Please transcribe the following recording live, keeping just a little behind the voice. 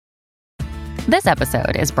This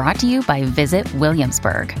episode is brought to you by Visit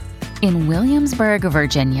Williamsburg. In Williamsburg,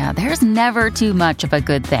 Virginia, there's never too much of a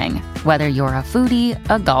good thing. Whether you're a foodie,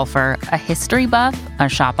 a golfer, a history buff, a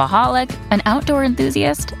shopaholic, an outdoor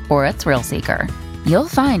enthusiast, or a thrill seeker, you'll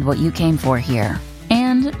find what you came for here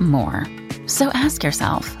and more. So ask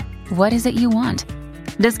yourself, what is it you want?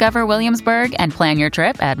 Discover Williamsburg and plan your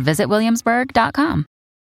trip at visitwilliamsburg.com.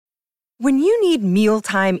 When you need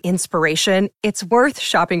mealtime inspiration, it's worth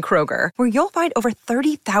shopping Kroger, where you'll find over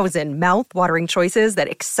 30,000 mouth-watering choices that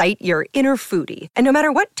excite your inner foodie. And no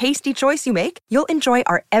matter what tasty choice you make, you'll enjoy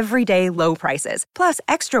our everyday low prices, plus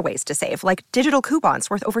extra ways to save, like digital coupons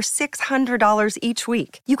worth over $600 each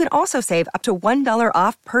week. You can also save up to $1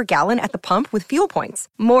 off per gallon at the pump with fuel points.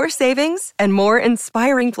 More savings and more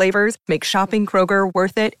inspiring flavors make shopping Kroger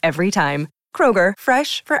worth it every time. Kroger,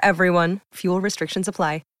 fresh for everyone. Fuel restrictions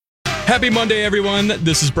apply. Happy Monday, everyone.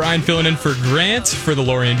 This is Brian filling in for Grant for the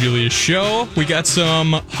Lori and Julia show. We got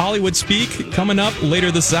some Hollywood Speak coming up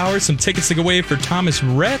later this hour, some tickets to go away for Thomas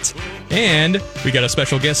Rhett, and we got a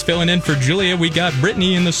special guest filling in for Julia. We got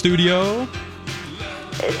Brittany in the studio.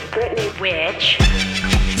 It's Brittany, witch.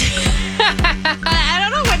 I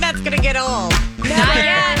don't know when that's going to get old. Not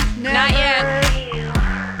yet. Not yet.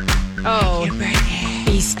 Oh,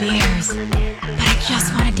 Britney Spears. But I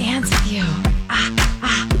just want to dance with you.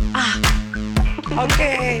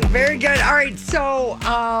 Okay, very good. All right, so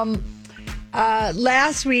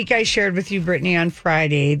last week I shared with you, Brittany, on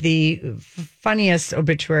Friday, the funniest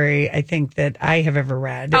obituary I think that I have ever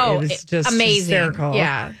read. Oh, it was just amazing. hysterical.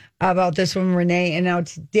 Yeah. About this woman, Renee. And now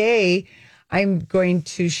today I'm going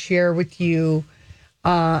to share with you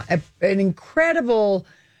an incredible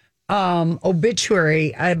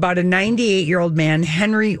obituary about a 98-year-old man,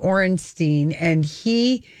 Henry Orenstein, and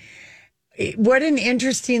what an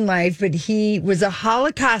interesting life, but he was a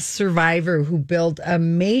Holocaust survivor who built a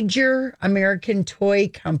major American toy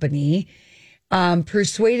company,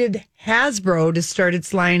 persuaded Hasbro to start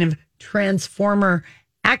its line of Transformer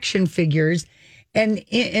action figures, and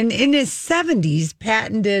in his 70s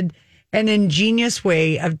patented an ingenious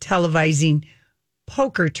way of televising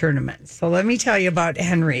poker tournaments. So let me tell you about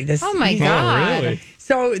Henry. Oh my God. Oh, really?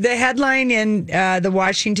 So the headline in the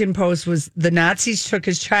Washington Post was, "The Nazis took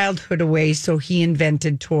his childhood away, so he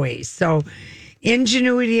invented toys." So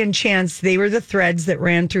ingenuity and chance, they were the threads that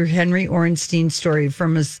ran through Henry Orenstein's story,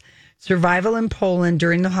 from his survival in Poland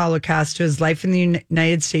during the Holocaust to his life in the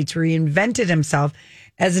United States, where he invented himself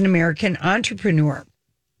as an American entrepreneur.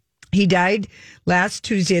 He died last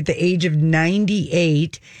Tuesday at the age of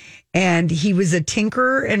 98, and he was a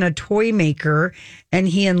tinkerer and a toy maker, and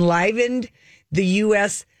he enlivened the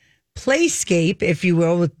U.S. playscape, if you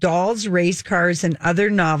will, with dolls, race cars, and other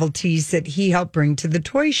novelties that he helped bring to the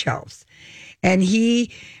toy shelves. And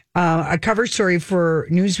he, a cover story for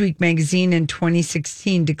Newsweek magazine in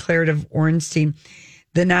 2016 declared of Orenstein,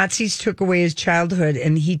 "The Nazis took away his childhood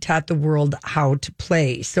and he taught the world how to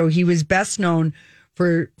play." So he was best known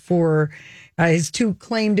for his two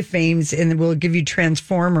claim to fames, and we'll give you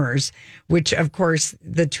Transformers, which, of course,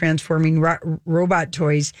 the transforming robot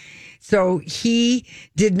toys. So he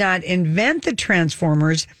did not invent the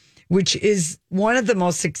Transformers, which is one of the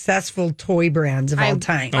most successful toy brands of all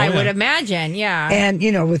time. I would imagine, yeah. And,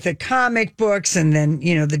 with the comic books and then,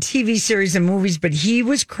 the TV series and movies, but he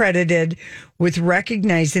was credited with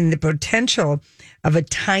recognizing the potential of a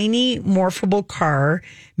tiny morphable car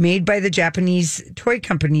made by the Japanese toy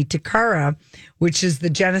company Takara, which is the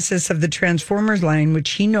genesis of the Transformers line,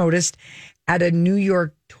 which he noticed at a New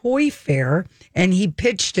York toy fair, and he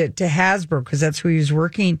pitched it to Hasbro because that's who he was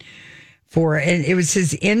working for. And it was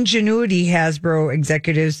his ingenuity, Hasbro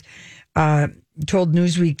executives told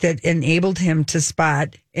Newsweek, that enabled him to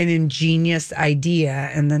spot an ingenious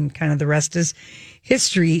idea, and then kind of the rest is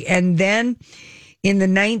history. And then in the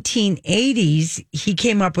 1980s, he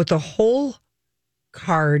came up with a whole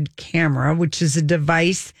card camera, which is a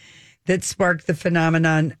device that sparked the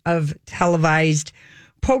phenomenon of televised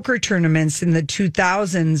poker tournaments in the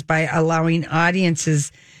 2000s by allowing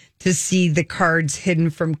audiences to see the cards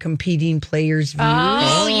hidden from competing players' views.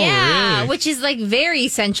 Oh, yeah, really? which is like very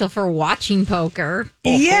essential for watching poker.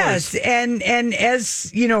 Yes, and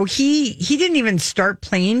as you know, he didn't even start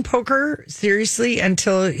playing poker seriously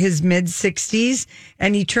until his mid 60s,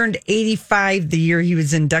 and he turned 85 the year he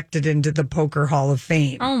was inducted into the Poker Hall of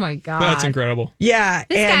Fame. Oh my God, That's incredible. Yeah,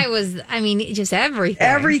 this guy was, just everything.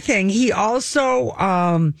 Everything. He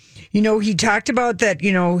also, he talked about that,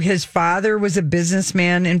 his father was a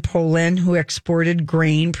businessman in Poland who exported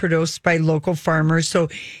grain produced by local farmers. So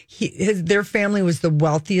their family was the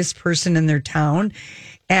wealthiest person in their town.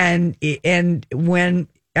 And when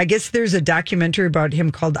I guess there's a documentary about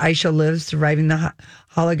him called I Shall Live, Surviving the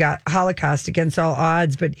Holocaust Against All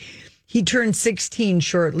Odds. But he turned 16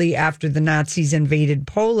 shortly after the Nazis invaded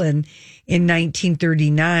Poland in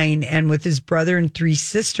 1939. And with his brother and 3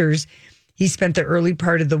 sisters, he spent the early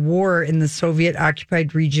part of the war in the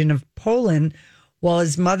Soviet-occupied region of Poland, while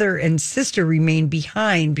his mother and sister remained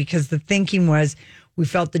behind because the thinking was we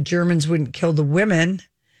felt the Germans wouldn't kill the women,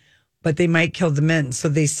 but they might kill the men. So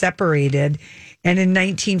they separated. And in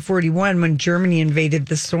 1941, when Germany invaded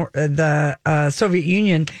the Soviet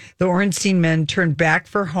Union, the Ornstein men turned back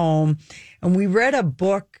for home. And we read a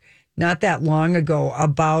book not that long ago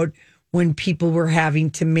about when people were having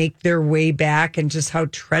to make their way back and just how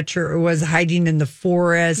treacherous it was, hiding in the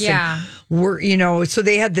forest. Yeah. And so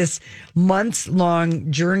they had this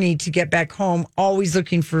months-long journey to get back home, always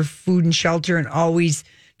looking for food and shelter and always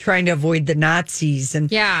trying to avoid the Nazis.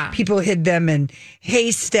 And people hid them in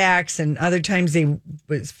haystacks, and other times they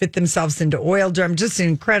fit themselves into oil drums. Just an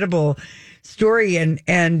incredible story. And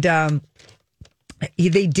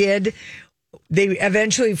they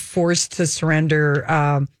eventually forced to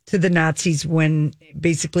surrender to the Nazis when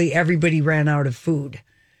basically everybody ran out of food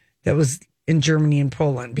that was in Germany and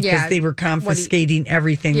Poland because they were confiscating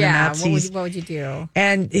everything. The Nazis. What would you do?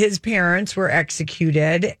 And his parents were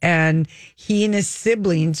executed, and he and his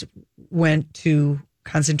siblings went to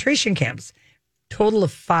concentration camps. Total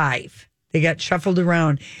of 5. They got shuffled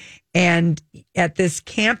around. And at this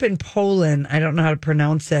camp in Poland, I don't know how to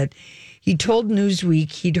pronounce it, he told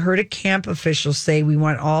Newsweek he'd heard a camp official say, we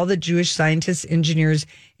want all the Jewish scientists, engineers,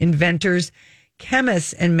 inventors,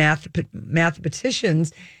 chemists, and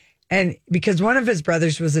mathematicians. And because one of his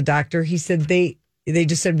brothers was a doctor, he said they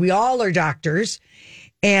just said, we all are doctors.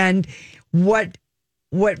 And what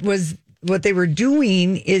they were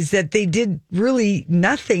doing is that they did really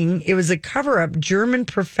nothing. It was a cover-up. German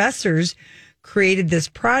professors created this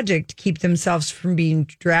project to keep themselves from being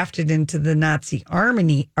drafted into the Nazi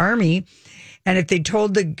army. And if they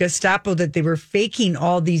told the Gestapo that they were faking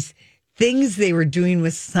all these things they were doing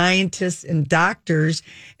with scientists and doctors,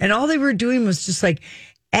 and all they were doing was just like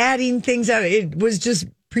adding things out. It was just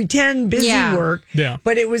pretend busy work. Yeah.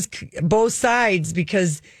 But it was both sides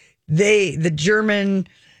because the German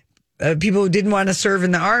people who didn't want to serve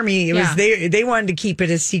in the army, it was they wanted to keep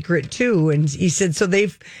it a secret too. And he said, so they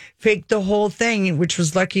faked the whole thing, which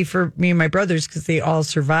was lucky for me and my brothers because they all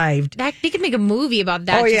survived. They could make a movie about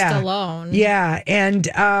that alone. Yeah. And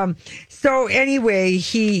so anyway,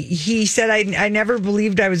 he said, I never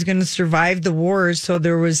believed I was going to survive the war. So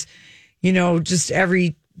there was, just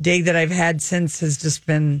every day that I've had since has just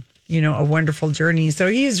been, a wonderful journey. So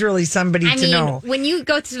he is really somebody to know. When you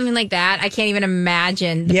go through something like that, I can't even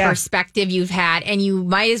imagine the perspective you've had, and you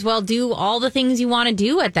might as well do all the things you want to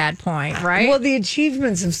do at that point, right? Well, the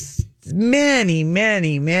achievements of many,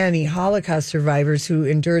 many, many Holocaust survivors who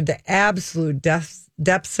endured the absolute depths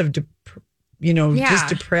of just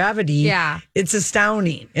depravity. Yeah. It's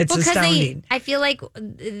astounding. It's astounding. I feel like,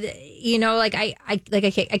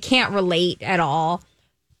 I can't relate at all.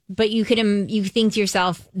 But you think to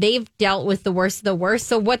yourself, they've dealt with the worst of the worst.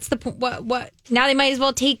 So what's the what? Now they might as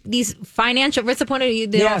well take these financial. What's the point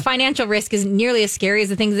of financial risk isn't nearly as scary as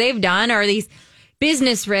the things they've done, or these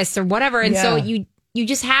business risks or whatever. And so you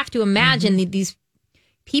just have to imagine these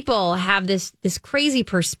people have this crazy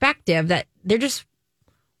perspective that they're just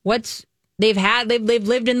they've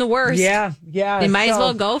lived in the worst. Yeah. They might as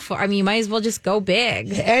well go for. You might as well just go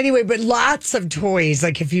big. Anyway, but lots of toys.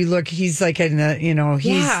 Like if you look, he's like in a,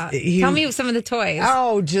 Tell me some of the toys.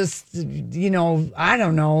 Oh, just I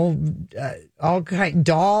don't know, all kind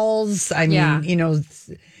dolls. I mean,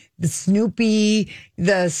 the Snoopy,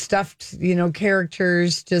 the stuffed,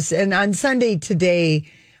 characters. And on Sunday today,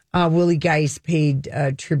 Willie Geist paid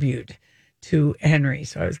tribute to Henry.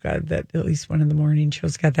 So I was glad that at least one of the morning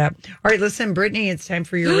shows got that. All right, listen, Brittany, it's time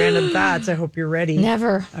for your random thoughts. I hope you're ready.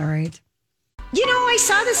 Never. All right. I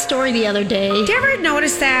saw this story the other day. Did you ever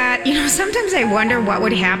notice that? Sometimes I wonder what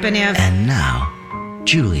would happen if... And now,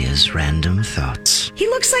 Julia's random thoughts. He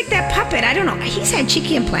looks like that puppet. I don't know. He's had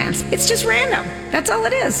cheeky implants. It's just random. That's all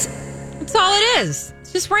it is. That's all it is.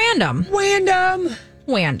 It's just random.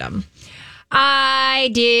 Random.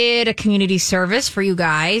 I did a community service for you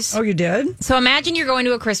guys. Oh, you did? So imagine you're going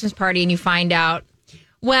to a Christmas party and you find out,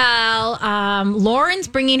 Lauren's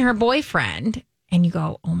bringing her boyfriend. And you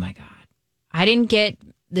go, oh my God, I didn't get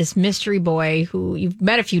this mystery boy who you've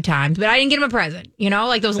met a few times, but I didn't get him a present.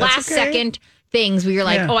 Like those last second things where you're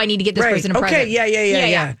like, I need to get this person a present.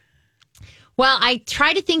 Okay, yeah. Well, I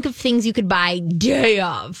try to think of things you could buy day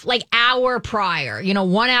of, like hour prior,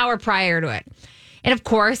 1 hour prior to it. And of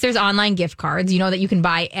course, there's online gift cards, that you can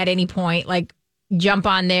buy at any point, like jump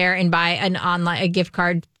on there and buy a gift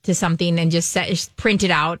card to something and just print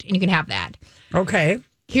it out, and you can have that. Okay.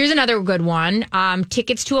 Here's another good one.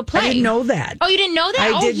 Tickets to a play. I didn't know that. Oh, you didn't know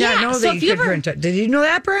that? I did not know that you could print it. Did you know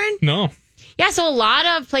that, Brian? No. Yeah, so a lot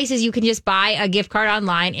of places you can just buy a gift card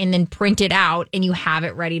online and then print it out, and you have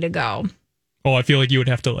it ready to go. Oh, I feel like you would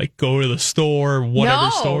have to like go to the store,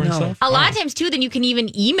 whatever store and stuff. A lot of times too, then you can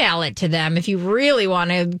even email it to them if you really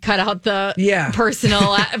want to cut out the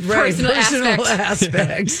personal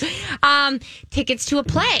aspects. Tickets to a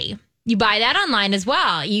play. You buy that online as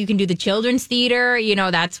well. You can do the children's theater. You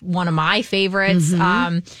know, that's one of my favorites.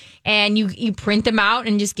 And you print them out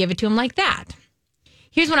and just give it to them like that.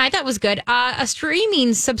 Here's one I thought was good. A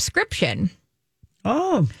streaming subscription.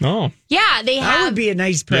 Oh. Yeah, they have. That would be a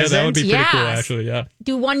nice present. Yeah, that would be pretty cool, actually, yeah.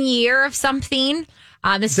 Do 1 year of something.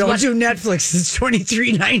 Don't do Netflix. It's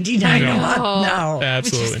 $23.99 a month now.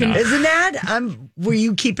 Absolutely not. Isn't that? Will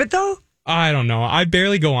you keep it, though? I don't know. I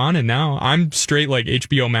barely go on it now. I'm straight like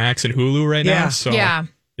HBO Max and Hulu right now. So, yeah,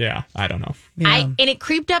 I don't know. Yeah. And it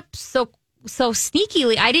creeped up so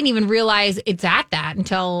sneakily. I didn't even realize it's at that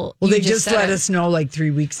until they just let us know like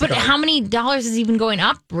 3 weeks ago. But how many dollars is even going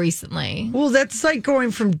up recently? Well, that's like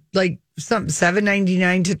going from like something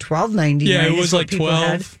 $7.99 to $12.99. Yeah, it was like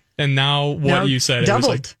 12, and now you said doubled.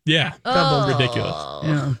 It was like doubled, ridiculous.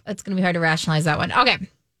 Yeah, it's going to be hard to rationalize that one. Okay.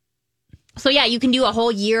 So, yeah, you can do a whole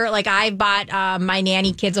year. Like, I bought my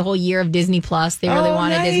nanny kids a whole year of Disney Plus. They really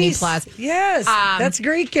wanted Disney Plus. Yes, that's a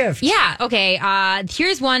great gift. Yeah, okay.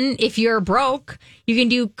 Here's one. If you're broke, you can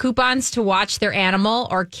do coupons to watch their animal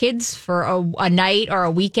or kids for a night or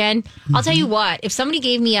a weekend. I'll tell you what. If somebody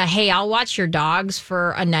gave me I'll watch your dogs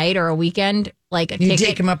for a night or a weekend, like a ticket. You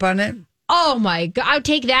take them up on it? Oh, my God. I would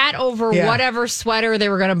take that over whatever sweater they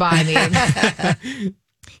were going to buy me.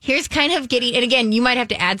 Here's kind of getting, and again, you might have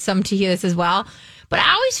to add some to this as well, but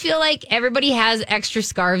I always feel like everybody has extra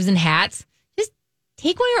scarves and hats. Just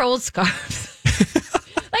take one of your old scarves.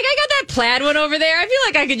 Like, I got that plaid one over there. I feel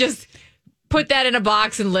like I could just put that in a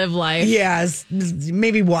box and live life. Yes.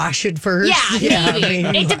 Maybe wash it first. Yeah,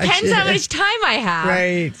 maybe. It depends how much time I have.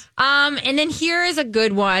 Right. And then here is a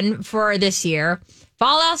good one for this year. If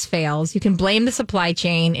all else fails, you can blame the supply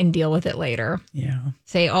chain and deal with it later. Yeah.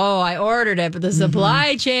 Say, I ordered it, but the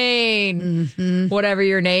supply chain, whatever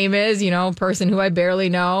your name is, person who I barely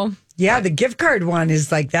know. Yeah, the gift card one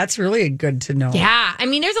is like, that's really good to know. Yeah. I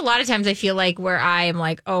mean, there's a lot of times I feel like where I am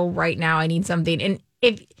like, right now I need something. And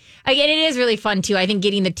it is really fun too. I think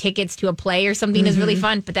getting the tickets to a play or something is really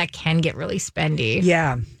fun, but that can get really spendy.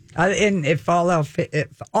 Yeah. And if all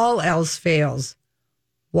else fails,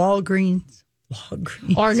 Walgreens.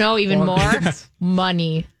 Or no, even more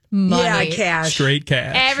money. Yeah, cash. Straight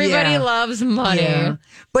cash. Everybody loves money. Yeah.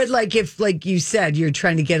 But if you said, you're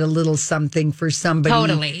trying to get a little something for somebody.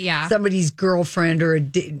 Totally, yeah. Somebody's girlfriend or a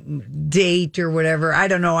date or whatever. I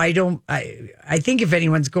don't know. I think if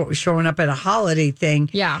anyone's showing up at a holiday thing,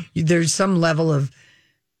 there's some level of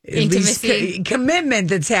intimacy, commitment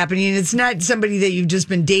that's happening. It's not somebody that you've just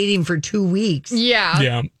been dating for 2 weeks.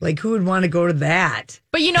 Yeah. Like, who would want to go to that?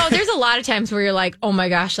 But there's a lot of times where you're like, oh my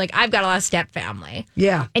gosh, like I've got a lot of step family.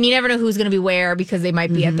 Yeah. And you never know who's going to be where because they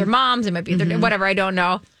might be at their mom's, they might be at their whatever, I don't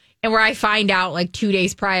know. And where I find out like 2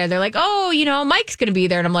 days prior, they're like, Mike's going to be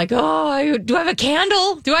there. And I'm like, do I have a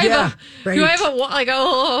candle? Do I have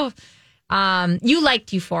you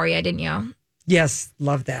liked Euphoria, didn't you? Yes,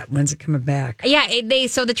 love that. When's it coming back? Yeah,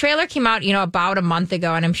 so the trailer came out, about a month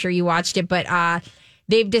ago, and I'm sure you watched it. But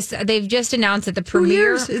they've just announced that the premiere. 2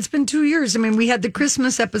 years. It's been 2 years. I mean, we had the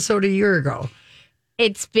Christmas episode a year ago.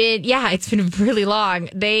 It's been really long.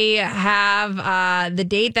 They have the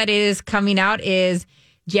date that it is coming out is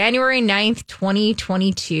January 9th,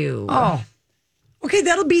 2022. Oh. Okay,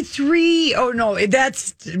 that'll be 3. Oh, no,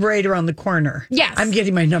 that's right around the corner. Yes. I'm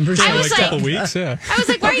getting my numbers I was like a couple weeks, yeah. I was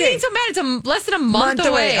like, why are you getting so mad? It's less than a month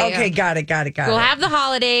away. Okay, got it. We'll have the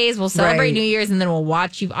holidays, we'll celebrate New Year's, and then we'll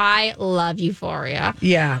watch I love Euphoria.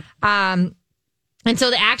 Yeah. And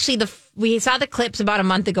so we saw the clips about a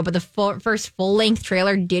month ago, but the first full-length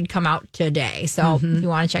trailer did come out today. So if you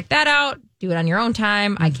want to check that out, do it on your own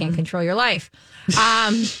time. I can't control your life.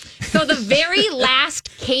 So the very last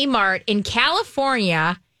Kmart in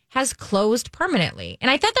California has closed permanently. And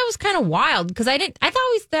I thought that was kind of wild because I thought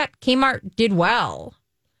always that Kmart did well.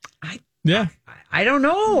 I don't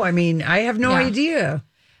know. I mean, I have no idea.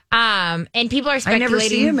 And people are speculating. I never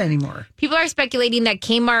see him anymore. People are speculating that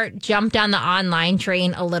Kmart jumped on the online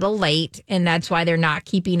train a little late, and that's why they're not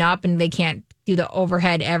keeping up and they can't do the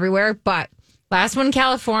overhead everywhere. But Last one,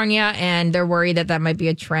 California, and they're worried that might be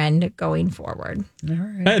a trend going forward. All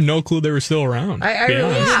right. I had no clue they were still around. I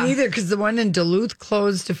really didn't either, because the one in Duluth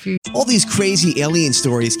closed a few. All these crazy alien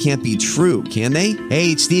stories can't be true, can they?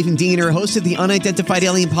 Hey, it's Stephen Diener, host of the Unidentified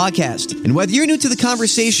Alien Podcast. And whether you're new to the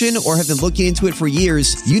conversation or have been looking into it for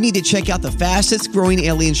years, you need to check out the fastest growing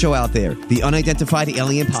alien show out there, the Unidentified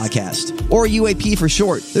Alien Podcast, or UAP for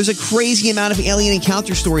short. There's a crazy amount of alien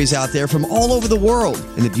encounter stories out there from all over the world.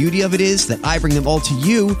 And the beauty of it is that I bring them all to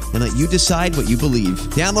you and let you decide what you believe.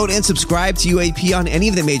 Download and subscribe to UAP on any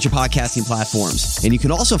of the major podcasting platforms. And you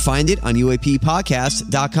can also find it on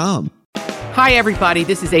UAPpodcast.com. Hi, everybody.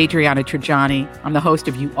 This is Adriana Trajani. I'm the host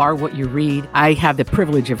of You Are What You Read. I have the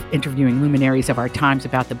privilege of interviewing luminaries of our times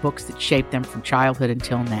about the books that shaped them from childhood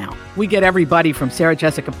until now. We get everybody from Sarah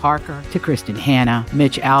Jessica Parker to Kristen Hanna,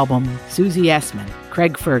 Mitch Albom, Susie Essman,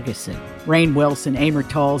 Craig Ferguson, Rainn Wilson, Amor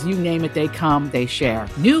Tolls, you name it, they come, they share.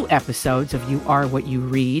 New episodes of You Are What You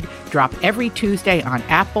Read drop every Tuesday on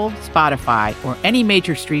Apple, Spotify, or any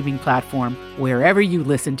major streaming platform wherever you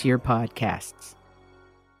listen to your podcasts.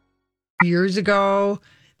 Years ago,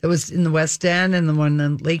 that was in the West End, and the one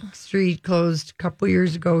on Lake Street closed a couple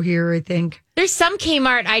years ago here, I think. There's some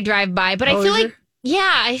Kmart I drive by, but I feel like,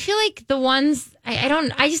 I feel like the ones,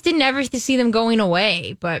 I just didn't ever see them going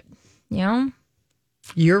away, but, you know.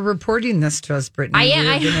 You're reporting this to us, Brittany.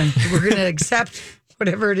 We're going to accept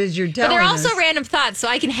whatever it is you're telling us. But they're also random thoughts, so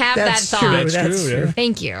I can have that thought. That's true. Yeah.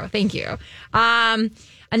 Thank you.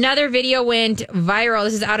 Another video went viral.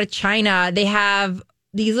 This is out of China. They have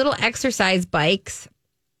these little exercise bikes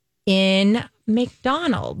in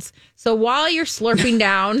McDonald's. So while you're slurping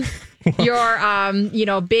down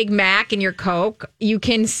your, Big Mac and your Coke, you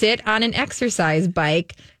can sit on an exercise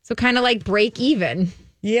bike. So kind of like break even.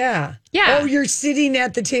 Yeah. Yeah. Oh, you're sitting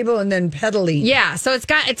at the table and then pedaling. Yeah. So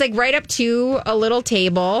it's like right up to a little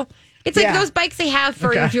table. It's like those bikes they have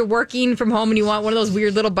for if you're working from home and you want one of those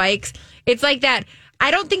weird little bikes. It's like that.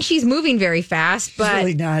 I don't think she's moving very fast, but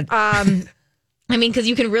really not. I mean, because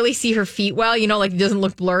you can really see her feet well, like it doesn't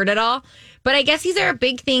look blurred at all. But I guess these are a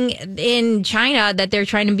big thing in China that they're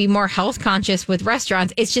trying to be more health conscious with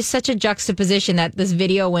restaurants. It's just such a juxtaposition that this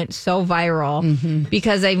video went so viral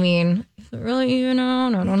because, I mean, really, I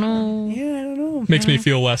don't know. Yeah, I don't know. Makes me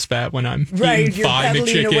feel less fat when I'm eating 5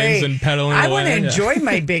 McChickens and pedaling away. I want to enjoy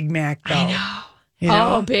my Big Mac, though. I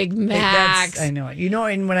know. Oh, Big Macs. I know it.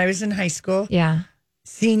 And when I was in high school,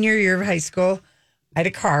 senior year of high school, I had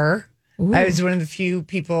a car. Ooh. I was one of the few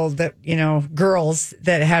people that, girls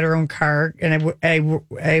that had her own car, and I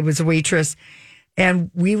was a waitress.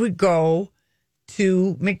 And we would go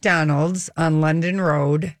to McDonald's on London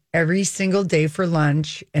Road every single day for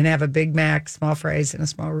lunch and have a Big Mac, small fries, and a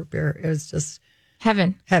small root beer. It was just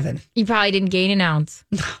heaven. You probably didn't gain an ounce.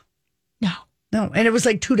 No. And it was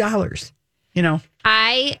like $2,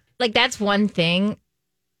 that's one thing.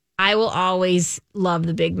 I will always love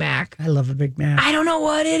the Big Mac. I love a Big Mac. I don't know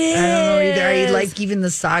what it is. I don't know either. I like even the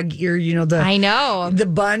soggier, I know. The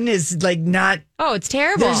bun is like not. Oh, it's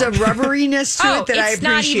terrible. There's a rubberiness to it that I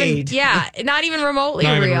appreciate. Not even remotely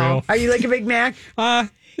real. Are you like a Big Mac?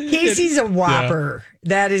 Casey's a Whopper. Yeah.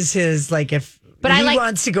 That is his, if he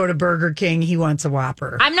wants to go to Burger King, he wants a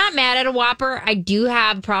Whopper. I'm not mad at a Whopper. I do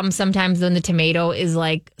have problems sometimes when the tomato is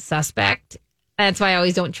suspect. That's why I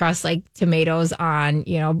always don't trust tomatoes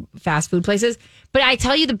on, fast food places. But I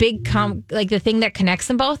tell you, the big the thing that connects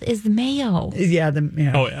them both is the mayo. Yeah,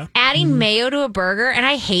 Oh yeah. Adding mayo to a burger, and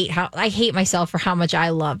I hate myself for how much I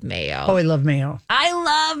love mayo. Oh, I love mayo. I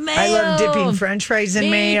love mayo. I love dipping French fries in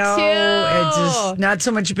mayo. Too. It's just not so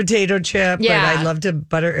much a potato chip, but I love to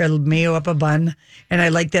butter mayo up a bun, and I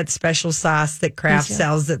like that special sauce that Kraft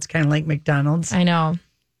sells. That's kind of like McDonald's. I know.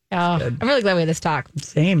 Oh, I'm really glad we had this talk.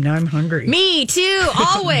 Same. Now I'm hungry. Me too.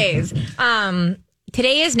 Always.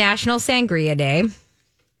 Today is National Sangria Day.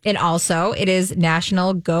 And also, it is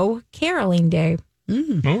National Go Caroling Day.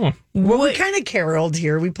 Oh. Well, we kind of caroled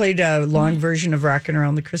here. We played a long version of Rockin'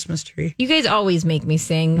 Around the Christmas Tree. You guys always make me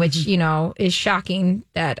sing, which, is shocking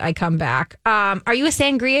that I come back. Are you a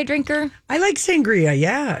sangria drinker? I like sangria.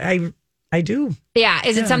 Yeah, I do. Yeah.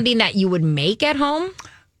 Is it something that you would make at home?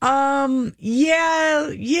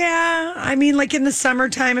 Yeah. I mean, in the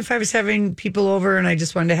summertime, if I was having people over and I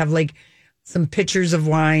just wanted to have some pitchers of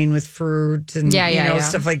wine with fruit and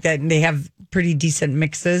stuff like that, and they have pretty decent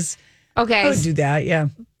mixes. Okay, I would do that. Yeah,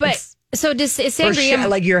 but so is sangria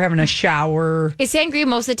like you're having a shower? Is sangria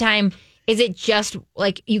most of the time? Is it just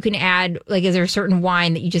you can add is there a certain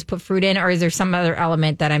wine that you just put fruit in, or is there some other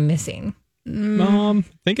element that I'm missing? I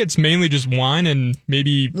think it's mainly just wine and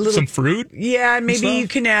maybe some fruit. Yeah, maybe you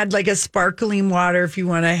can add a sparkling water if you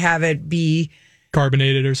want to have it be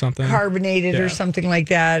carbonated or something. Or something like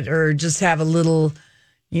that, or just have a little,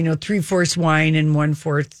 3/4 wine and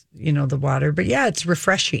 1/4, the water. But yeah, it's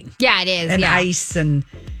refreshing. Yeah, it is. And ice, and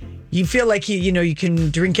you feel like you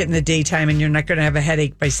can drink it in the daytime and you're not going to have a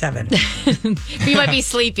headache by 7. You might be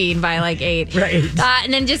sleeping by like 8. Right.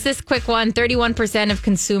 And then just this quick one, 31% of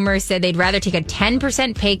consumers said they'd rather take a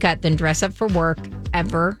 10% pay cut than dress up for work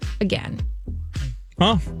ever again.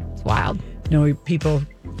 Huh. It's wild. No, people,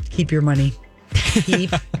 keep your money.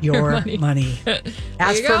 Keep your money.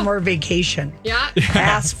 Ask for more vacation. Yeah.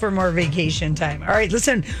 Ask for more vacation time. All right,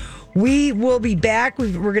 listen, we will be back.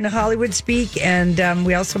 We're going to Hollywood speak, and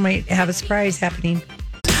we also might have a surprise happening.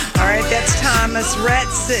 All right, that's Thomas Rhett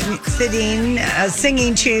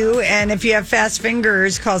singing to you. And if you have fast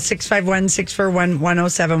fingers, call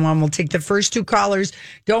 651-641-1071. We'll take the first 2 callers.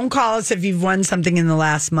 Don't call us if you've won something in the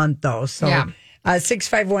last month, though. So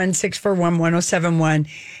 651-641-1071.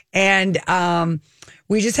 And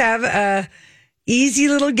we just have a easy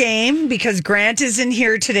little game because Grant isn't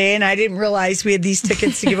here today, and I didn't realize we had these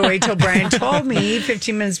tickets to give away till Brian told me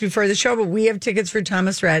 15 minutes before the show. But we have tickets for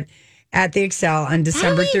Thomas Rhett at the Excel on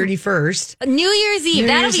December 31st. New Year's Eve.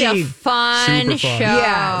 That'll be a fun show.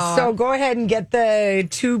 Yeah. So go ahead and get the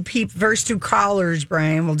first 2 callers,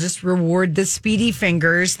 Brian. We'll just reward the speedy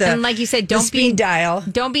fingers. And like you said, don't be dial.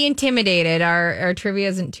 Don't be intimidated. Our trivia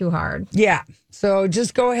isn't too hard. Yeah. So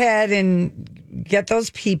just go ahead and get those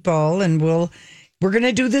people, and we're going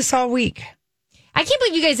to do this all week. I can't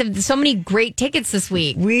believe you guys have so many great tickets this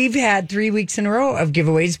week. We've had 3 weeks in a row of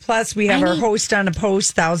giveaways. Plus, we have our host on a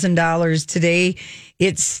post, $1,000 today.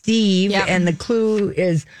 It's Steve, and the clue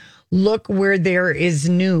is look where there is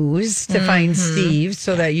news to find Steve,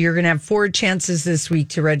 so that you're going to have 4 chances this week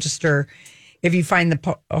to register if you find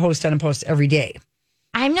the host on a post every day.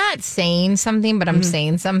 I'm not saying something, but I'm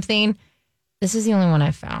saying something. This is the only one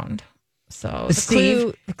I found. So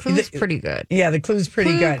the clue's pretty good. Yeah, the clue's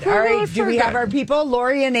pretty good. All right, do we have our people?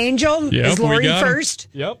 Lori and Angel? Yep, is Lori first?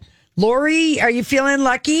 Yep. Lori, are you feeling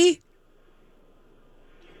lucky?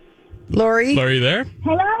 Lori? Lori there?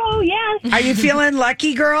 Hello, yes. Are you feeling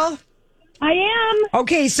lucky, girl? I am.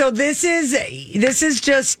 Okay, so this is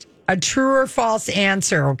just a true or false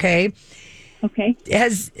answer, okay? Okay.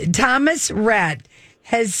 Has Thomas Rhett,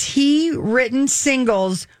 has he written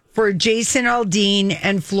singles for Jason Aldean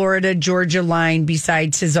and Florida Georgia Line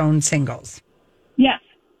besides his own singles? Yes.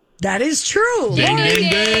 That is true. Ding, ding,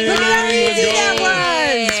 ding. Look at how easy that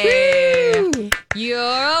was. Woo. You're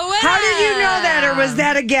a winner. How did you know that, or was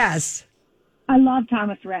that a guess? I love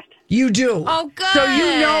Thomas Rhett. You do? Oh, good. So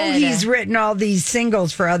you know he's written all these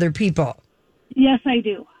singles for other people? Yes, I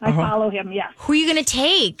do. I follow him, yes. Who are you going to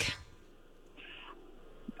take?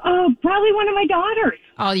 Probably one of my daughters.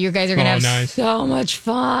 Oh, you guys are going to have so much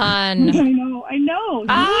fun. I know.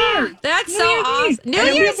 New Year's. That's so awesome. New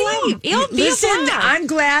Year's Eve. It'll be Listen, fun. I'm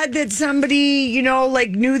glad that somebody,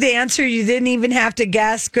 knew the answer. You didn't even have to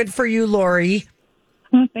guess. Good for you, Lori.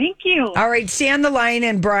 Thank you. All right, stay on the line,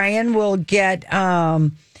 and Brian will get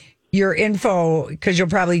your info, because you'll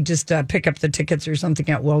probably just pick up the tickets or something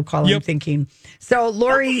at will call, I'm thinking. So,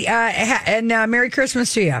 Lori, and Merry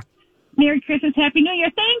Christmas to you. Merry Christmas, Happy New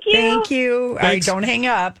Year. Thank you. Thank you. All right, don't hang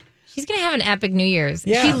up. She's going to have an epic New Year's.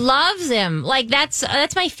 Yeah. She loves him. Like, that's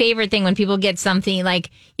my favorite thing when people get something.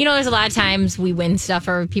 Like, there's a lot of times we win stuff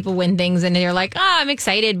or people win things and they're like, I'm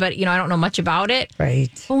excited, but, I don't know much about it.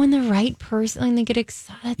 Right. But when the right person, and they get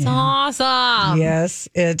excited, that's awesome. Yes,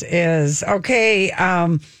 it is. Okay.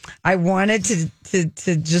 I wanted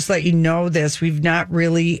to just let you know this. We've not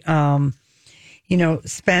really,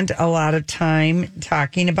 spent a lot of time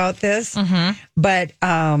talking about this, but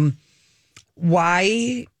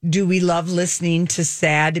why do we love listening to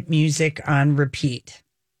sad music on repeat?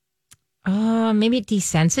 Maybe it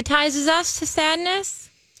desensitizes us to sadness.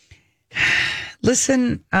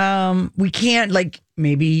 Listen, we can't,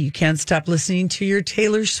 maybe you can't stop listening to your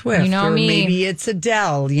Taylor Swift, or maybe it's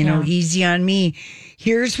Adele, Easy on Me.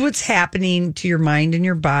 Here's what's happening to your mind and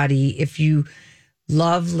your body if you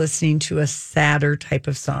love listening to a sadder type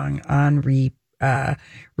of song on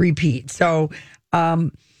repeat. So,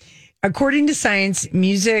 according to science,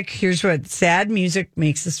 here's what sad music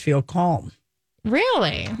makes us feel calm.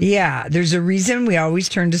 Really? Yeah. There's a reason we always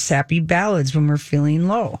turn to sappy ballads when we're feeling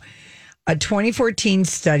low. A 2014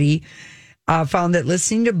 study found that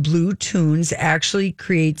listening to blue tunes actually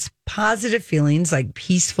creates positive feelings like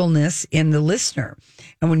peacefulness in the listener.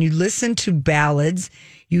 And when you listen to ballads,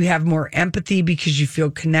 you have more empathy because you feel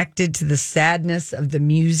connected to the sadness of the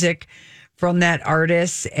music from that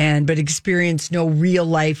artist, but experience no real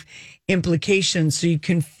life implications. So you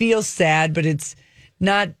can feel sad, but it's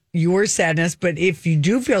not your sadness, but if you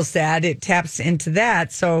do feel sad, it taps into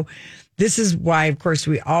that. So this is why, of course,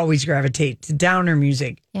 we always gravitate to downer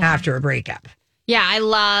music after a breakup. Yeah, I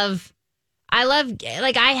love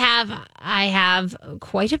like I have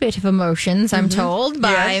quite a bit of emotions, I'm told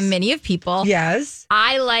by many of people. Yes.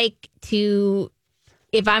 I like to,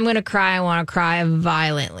 if I'm going to cry, I want to cry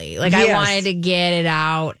violently. Like I wanted to get it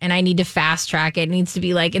out and I need to fast track it. It needs to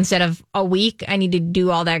be like, instead of a week, I need to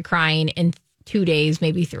do all that crying in 2 days,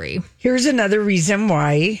 maybe 3. Here's another reason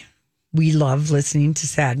why we love listening to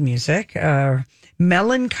sad music.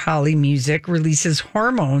 Melancholy music releases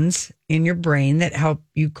hormones in your brain that help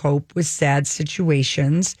you cope with sad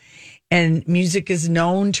situations. And music is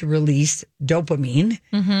known to release dopamine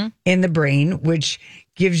in the brain, which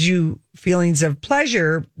gives you feelings of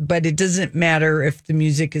pleasure, but it doesn't matter if the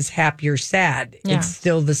music is happy or sad. Yeah. It's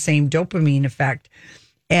still the same dopamine effect.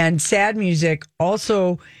 And sad music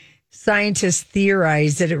also, scientists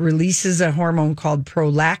theorize that it releases a hormone called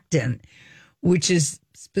prolactin, which is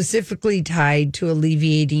specifically tied to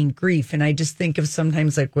alleviating grief. And I just think of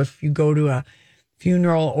sometimes like if you go to a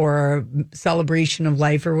funeral or a celebration of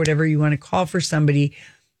life or whatever you want to call for somebody,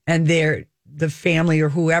 and the family or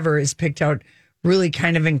whoever has picked out really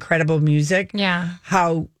kind of incredible music. Yeah.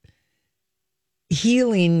 How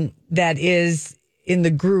healing that is in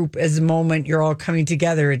the group as a moment you're all coming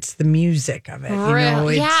together. It's the music of it.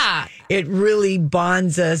 It really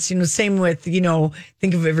bonds us, same with,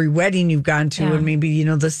 think of every wedding you've gone to and maybe,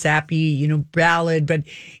 the sappy, ballad, but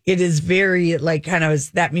it is very like kind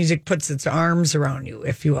of that music puts its arms around you,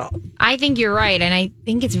 if you will. I think you're right. And I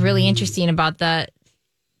think it's really interesting about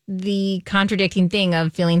the contradicting thing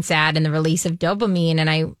of feeling sad and the release of dopamine. And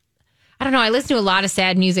I don't know, I listen to a lot of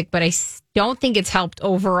sad music, but I don't think it's helped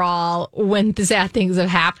overall when the sad things have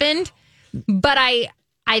happened. But I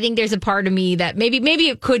think there's a part of me that maybe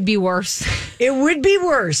it could be worse. It would be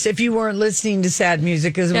worse if you weren't listening to sad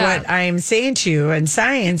music, is what I am saying to you, and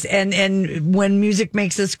science. And when music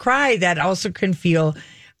makes us cry, that also can feel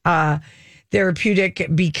therapeutic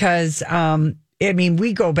because,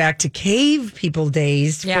 we go back to cave people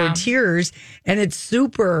days for tears, and it's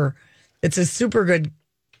a super good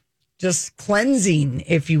just cleansing,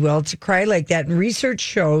 if you will, to cry like that. And research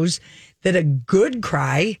shows that a good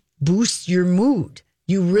cry boosts your mood.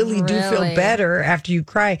 You really do feel better after you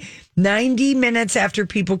cry. 90 minutes after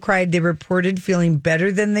people cried, they reported feeling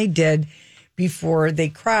better than they did before they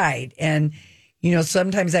cried. And,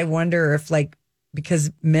 sometimes I wonder if because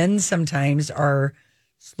men sometimes are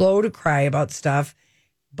slow to cry about stuff,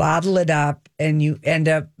 bottle it up, and you end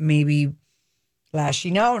up maybe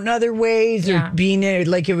lashing out in other ways or being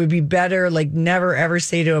like it would be better. Like never ever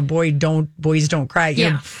say to a boy, boys don't cry.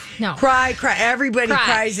 No. Cry. Everybody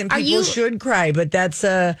cries and people should cry, but that's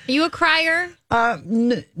Are you a crier?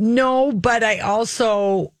 No, but I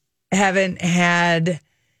also haven't had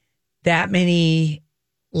that many,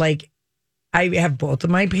 I have both of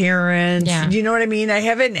my parents. Yeah. You know what I mean? I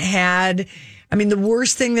haven't had, the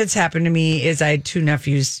worst thing that's happened to me is I had 2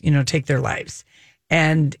 nephews, take their lives.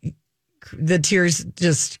 And the tears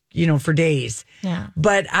just, for days. Yeah.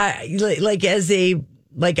 But it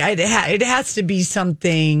has to be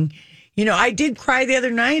something, I did cry the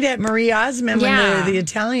other night at Marie Osmond when the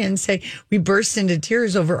Italians say we burst into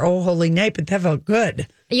tears over Oh Holy Night, but that felt good.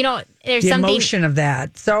 There's the something emotion of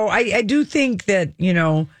that. So I do think that,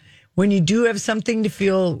 when you do have something to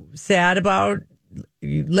feel sad about,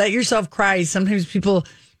 you let yourself cry. Sometimes people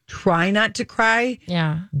try not to cry.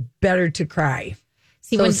 Yeah. Better to cry.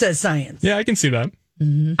 So it says science. Yeah, I can see that.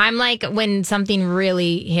 Mm-hmm. I'm like, when something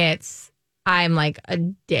really hits, I'm like a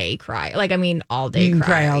day cry. All day you can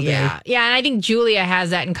cry all day. Yeah. And I think Julia has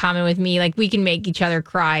that in common with me. Like, we can make each other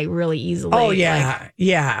cry really easily. Oh, yeah.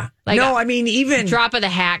 Even drop of the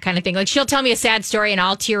hat kind of thing. Like, she'll tell me a sad story and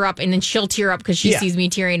I'll tear up, and then she'll tear up because she sees me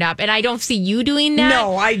tearing up. And I don't see you doing that.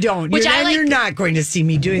 No, I don't. You're not going to see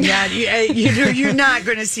me doing that. You're not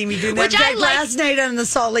going to see me doing that. In fact, last night on the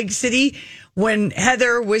Salt Lake City, when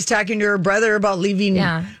Heather was talking to her brother about leaving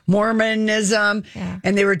Mormonism,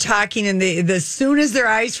 and they were talking, and as soon as their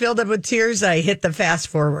eyes filled up with tears, I hit the fast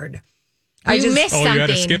forward. You missed something. You had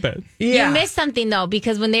to skip it. Yeah. You missed something, though,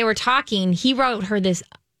 because when they were talking, he wrote her this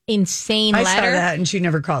insane letter. I saw that, and she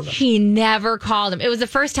never called him. She never called him. It was the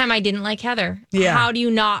first time I didn't like Heather. Yeah. How do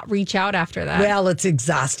you not reach out after that? Well, it's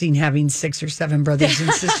exhausting having 6 or 7 brothers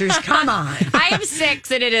and sisters. Come on. I have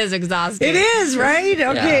 6, and it is exhausting. It is, right?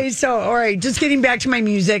 Okay, so, all right, just getting back to my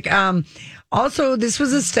music. Also, this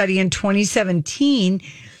was a study in 2017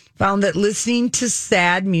 found that listening to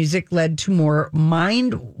sad music led to more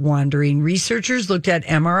mind wandering. Researchers looked at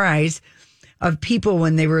MRIs of people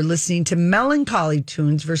when they were listening to melancholy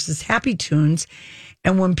tunes versus happy tunes.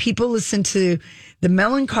 And when people listen to the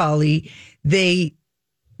Melancholy, they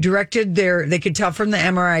could tell from the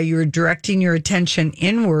MRI you were directing your attention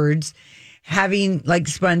inwards, having like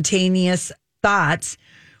spontaneous thoughts,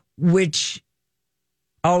 which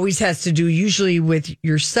always has to do usually with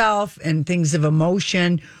yourself and things of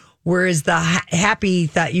emotion, whereas the happy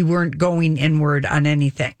thought you weren't going inward on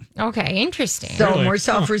anything. Okay, interesting. So Really? more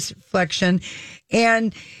self-reflection.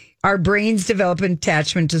 And our brains develop an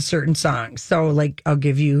attachment to certain songs. So like I'll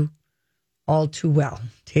give you All Too Well,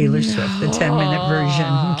 Taylor Swift, the 10-minute version.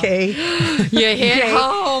 Okay. You hit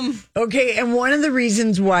home. Okay. And one of the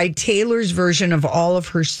reasons why Taylor's version of all of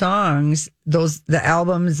her songs, the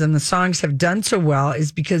albums and the songs have done so well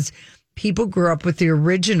is because people grew up with the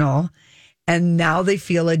original and now they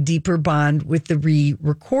feel a deeper bond with the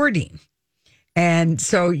re-recording. And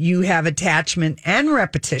so you have attachment and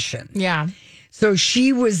repetition. Yeah. So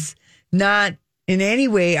she was not in any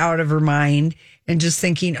way out of her mind and just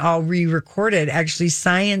thinking, I'll re-record it. Actually,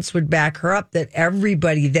 science would back her up that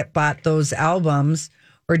everybody that bought those albums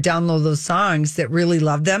or download those songs that really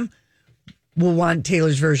love them will want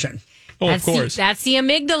Taylor's version. Oh, of course. That's the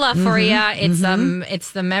amygdala for you.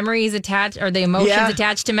 It's the memories attached or the emotions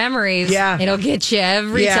attached to memories. Yeah. It'll get you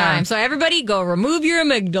every time. So everybody go remove your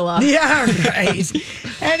amygdala. Yeah, right.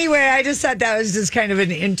 Anyway, I just thought that was just kind of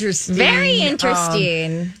an interesting. Very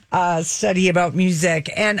interesting. Study about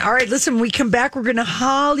music. And all right, listen, when we come back, we're going to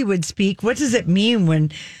Hollywood speak. What does it mean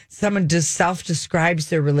when someone just self-describes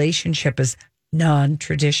their relationship as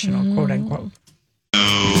non-traditional, quote unquote?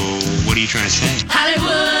 Oh, what are you trying to say?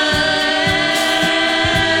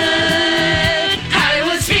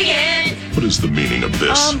 Hollywood speaking. What is the meaning of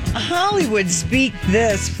this? Hollywood speak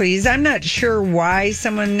this, please. I'm not sure why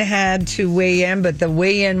someone had to weigh in, but the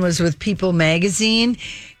weigh-in was with People Magazine.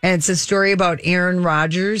 And it's a story about Aaron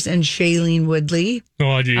Rodgers and Shailene Woodley.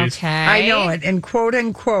 Oh, geez. Okay. I know it. And quote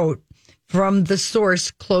unquote, from the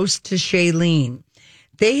source close to Shailene,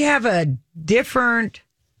 they have a different,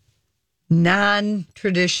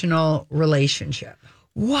 non-traditional relationship.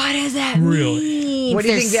 What does that Really? mean? What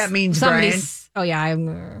do you think that means, Brian? Oh, yeah.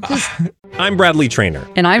 I'm Bradley Trainer.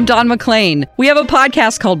 And I'm Don McClain. We have a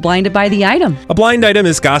podcast called Blinded by the Item. A blind item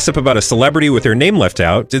is gossip about a celebrity with their name left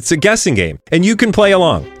out. It's a guessing game, and you can play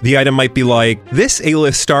along. The item might be like, this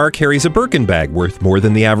A-list star carries a Birkin bag worth more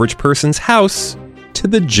than the average person's house to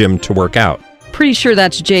the gym to work out. Pretty sure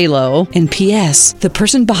that's J-Lo. And P.S. the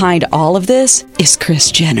person behind all of this is Kris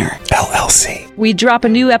Jenner, LLC. We drop a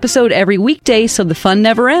new episode every weekday so the fun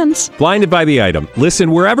never ends. Blinded by the Item.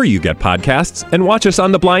 Listen wherever you get podcasts and watch us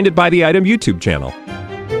on the Blinded by the Item YouTube channel.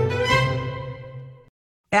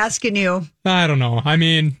 Asking you. I don't know. I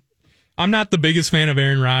mean, I'm not the biggest fan of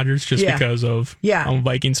Aaron Rodgers just because of I'm a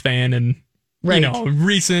Vikings fan and you know,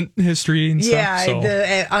 recent history and stuff. Yeah, so.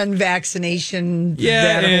 the unvaccination,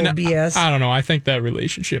 and whole BS. I don't know. I think that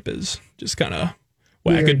relationship is just kind of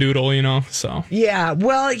wackadoodle, you know, so. Yeah,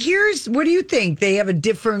 well, what do you think? They have a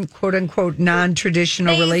different, quote unquote,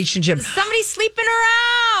 non-traditional relationship. Somebody's sleeping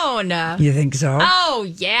around. You think so? Oh,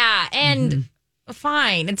 yeah. And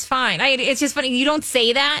fine. It's fine. It's just funny. You don't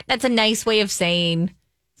say that. That's a nice way of saying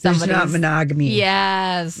there's not monogamy.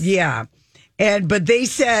 Yes. Yeah. But they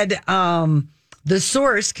said, the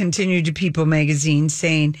source continued to People Magazine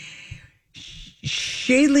saying,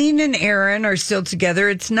 Shailene and Aaron are still together.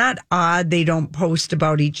 It's not odd they don't post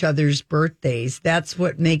about each other's birthdays. That's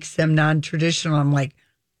what makes them non-traditional. I'm like,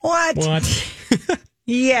 what?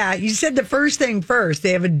 Yeah, you said the first thing first.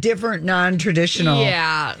 They have a different non-traditional.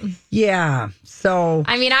 Yeah. Yeah. So,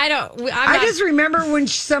 I mean, I just remember when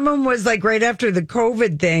someone was like right after the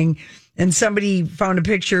COVID thing, and somebody found a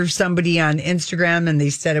picture of somebody on Instagram and they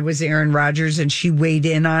said it was Aaron Rodgers and she weighed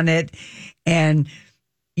in on it. And,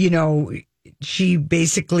 you know, she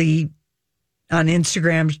basically on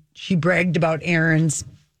Instagram, she bragged about Aaron's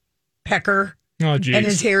pecker and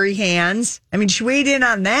his hairy hands. I mean, she weighed in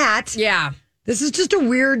on that. Yeah. This is just a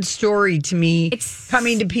weird story to me. It's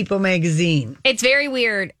coming to People Magazine. It's very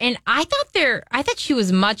weird. And I thought she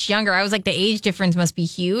was much younger. I was like, the age difference must be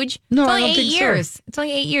huge. No, it's only I don't 8 think years. so. It's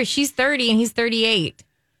only 8 years. She's 30 and he's 38.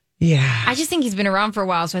 Yeah. I just think he's been around for a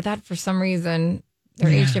while. So I thought for some reason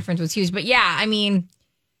their age difference was huge. But yeah, I mean,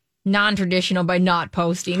 non-traditional by not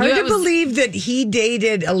posting. Hard to believe that he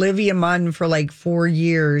dated Olivia Munn for like 4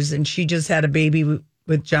 years and she just had a baby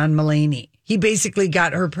with John Mulaney. He basically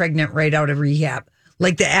got her pregnant right out of rehab.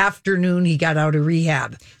 Like the afternoon he got out of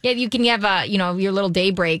rehab. Yeah, you can have your little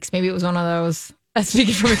day breaks. Maybe it was one of those.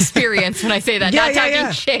 Speaking from experience when I say that, not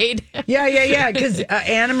talking shade. Yeah. Because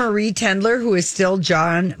Anna Marie Tendler, who is still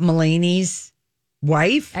John Mulaney's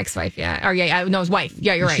wife. Ex-wife, yeah. Or his wife.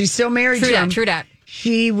 Yeah, you're right. She's still married to him. True that.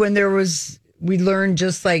 She, when there was we learned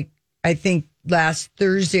just like, I think last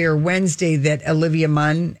Thursday or Wednesday that Olivia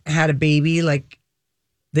Munn had a baby. Like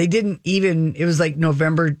they didn't even, it was like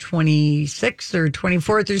November 26th or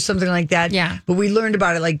 24th or something like that. Yeah. But we learned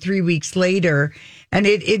about it like 3 weeks later. And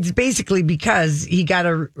it's basically because he got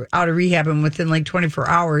out of rehab and within like 24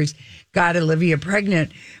 hours got Olivia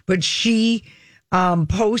pregnant. But she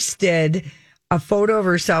posted a photo of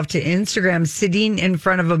herself to Instagram sitting in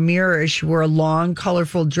front of a mirror as she wore a long,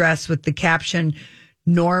 colorful dress with the caption,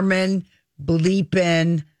 Norman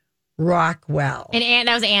Bleepin Rockwell. And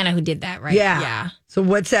that was Anna who did that, right? Yeah. So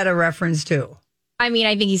what's that a reference to? I mean,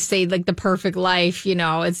 I think he said like the perfect life,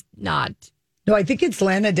 it's not. No, I think it's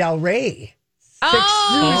Lana Del Rey.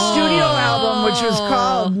 Studio album, which was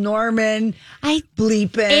called Norman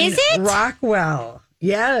Bleepin Rockwell.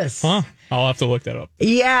 Yes. Huh. I'll have to look that up.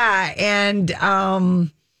 Yeah. And,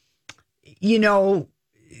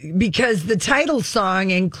 because the title song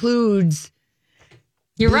includes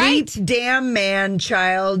You're bleep, right. Damn man,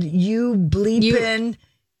 child, you bleepin'.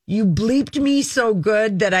 You bleeped me so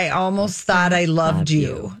good that I almost thought I loved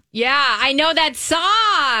you. Yeah, I know that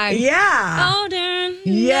song. Yeah. Older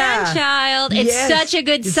Yeah. child. It's such a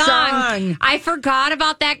good song. I forgot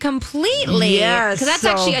about that completely. Yes, because that's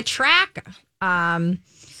actually a track.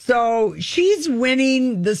 So she's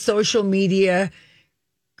winning the social media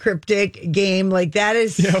cryptic game. Like that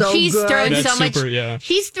is so she's good. thrown That's so much. super, yeah.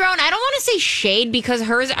 She's thrown. I don't want to say shade because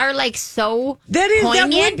hers are like so That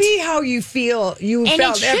poignant. would be how you feel. You And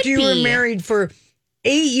felt it should after you were be. married for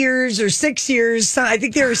 8 years or 6 years. I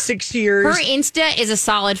think there were 6 years. Her Insta is a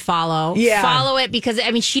solid follow. Yeah. Follow it because, I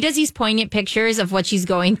mean, she does these poignant pictures of what she's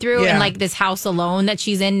going through Yeah. and like this house alone that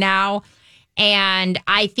she's in now. And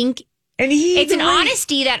I think it's an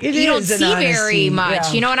honesty that you don't see very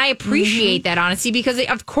much, and I appreciate that honesty because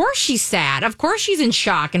of course she's sad. Of course she's in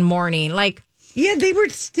shock and mourning. Like, yeah, they were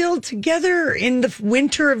still together in the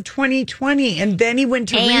winter of 2020 and then he went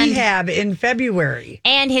to rehab in February.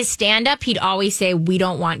 And his stand-up, he'd always say, we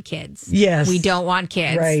don't want kids. Yes. We don't want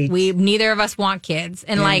kids. Right. Neither of us want kids.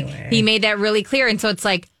 And like, he made that really clear. And so it's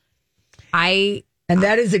like, And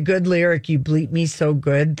that is a good lyric. You bleep me so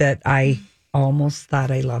good that I almost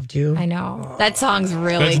thought I loved you. I know. That song's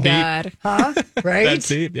really That's good. Huh? Right? That's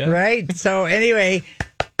deep, yeah. Right. So anyway,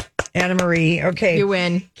 Anna Marie, okay. You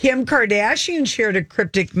win. Kim Kardashian shared a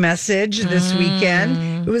cryptic message this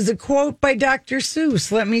weekend. It was a quote by Dr.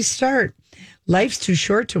 Seuss. Let me start. Life's too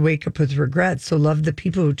short to wake up with regret, so love the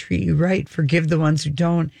people who treat you right, forgive the ones who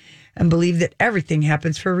don't, and believe that everything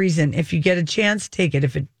happens for a reason. If you get a chance, take it.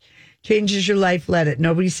 If it changes your life, let it.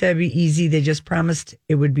 Nobody said it'd be easy. They just promised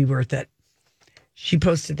it would be worth it. She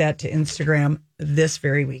posted that to Instagram this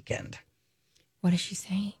very weekend. What is she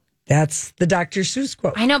saying? That's the Dr. Seuss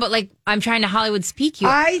quote. I know, but like, I'm trying to Hollywood speak you.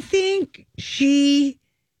 I think she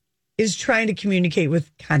is trying to communicate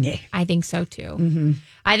with Kanye. I think so too.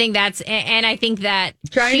 I think that's, and I think that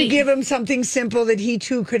Trying to give him something simple that he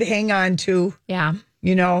too could hang on to. Yeah.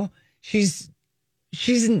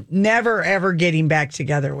 She's never ever getting back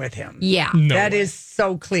together with him. Yeah. No That way. is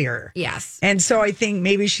so clear. Yes. And so I think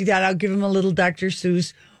maybe she thought I'll give him a little Dr.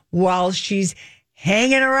 Seuss while she's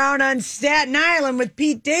hanging around on Staten Island with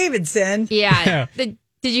Pete Davidson. Yeah. Did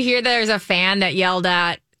you hear there's a fan that yelled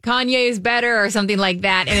at Kanye is better or something like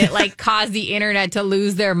that? And it like caused the internet to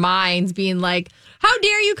lose their minds being like, how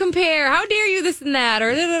dare you compare? How dare you this and that?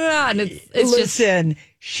 Or da, da, da. And it's Listen,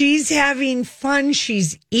 she's having fun.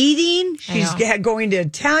 She's eating. She's going to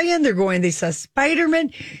Italian. They saw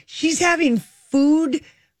Spider-Man. She's having food,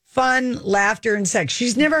 fun, laughter, and sex.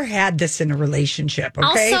 She's never had this in a relationship,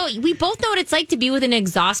 okay? Also, we both know what it's like to be with an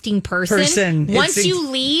exhausing person. Once you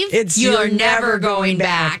leave, you're never going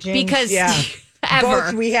back. James. Because Ever.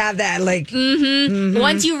 Both we have that, like...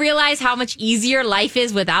 Once you realize how much easier life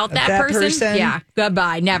is without that person, yeah,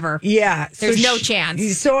 goodbye, never. Yeah. There's no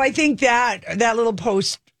chance. So I think that little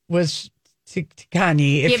post was to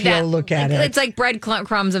Kanye, if you'll look at it. It's like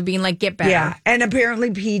breadcrumbs of being like, get better. Yeah, and apparently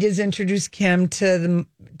Pete has introduced Kim to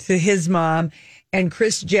his mom, and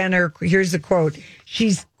Kris Jenner, here's the quote,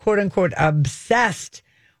 she's quote-unquote obsessed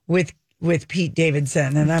with Pete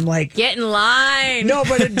Davidson. And I'm like... Get in line. No,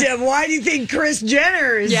 but why do you think Kris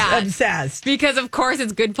Jenner is obsessed? Because, of course,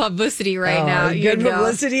 it's good publicity now. Good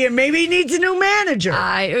publicity, and maybe he needs a new manager.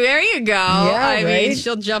 There you go. Yeah, I mean,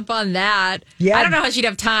 she'll jump on that. Yeah. I don't know how she'd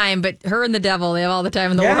have time, but her and the devil, they have all the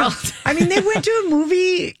time in the world. I mean, they went to a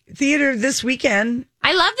movie theater this weekend.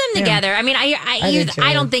 I love them together. I mean,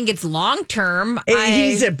 I don't think it's long term.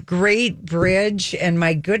 He's a great bridge, and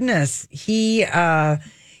my goodness, he...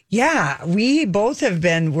 we both have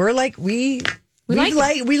been. We're like we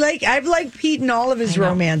I've liked Pete in all of his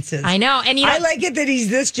romances. I know. And I like it that he's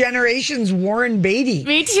this generation's Warren Beatty.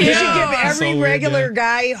 Me too. You should give every regular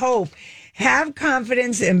guy hope. Have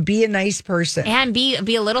confidence and be a nice person. And be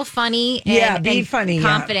a little funny. And, be funny.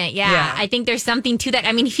 Confident. Yeah. I think there's something to that.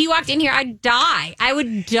 I mean, if he walked in here, I'd die. I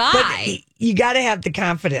would die. But you got to have the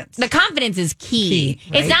confidence. The confidence is key.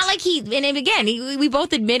 Right? It's not like and again, we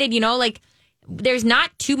both admitted, like there's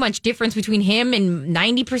not too much difference between him and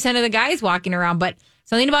 90% of the guys walking around, but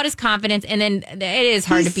something about his confidence. And then it is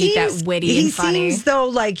hard to beat that witty and funny. He seems though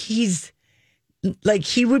like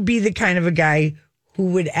he would be the kind of a guy who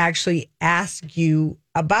would actually ask you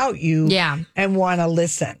about you and want to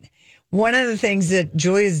listen. One of the things that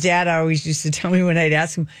Julia's dad always used to tell me when I'd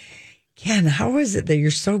ask him, Ken, how is it that you're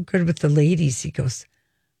so good with the ladies? He goes,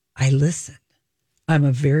 I listen. I'm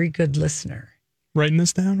a very good listener. Writing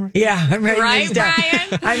this down, right? Yeah, I'm writing this down.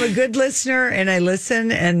 Brian? I'm a good listener and I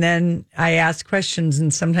listen and then I ask questions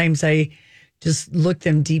and sometimes I just look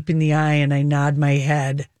them deep in the eye and I nod my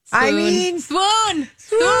head. Swoon.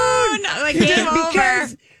 Like game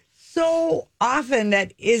because over. So often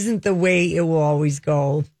that isn't the way it will always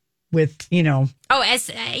go with, Oh,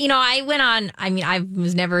 as I went on, I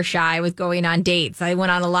was never shy with going on dates. I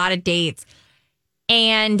went on a lot of dates.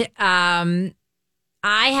 And I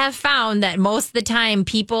have found that most of the time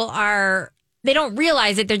people they don't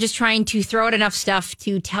realize it. They're just trying to throw out enough stuff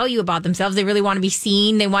to tell you about themselves. They really want to be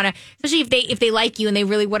seen. They want to, especially if they like you and they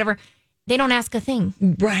really whatever. They don't ask a thing.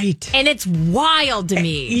 Right. And it's wild to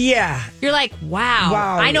me. Yeah. You're like,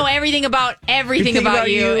 wow. I know everything about you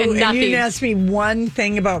and nothing. And you didn't ask me one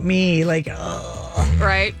thing about me. Like, ugh.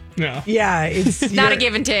 Right? Yeah. Yeah. It's not a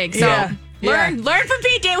give and take. So learn from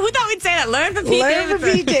Pete Davidson. Who thought we'd say that? Learn from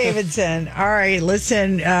Pete Davidson. All right.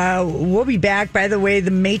 Listen, we'll be back. By the way,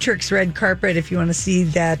 the Matrix red carpet, if you want to see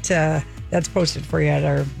that, that's posted for you at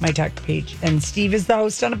our My Talk page. And Steve is the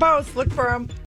host on a post. Look for him.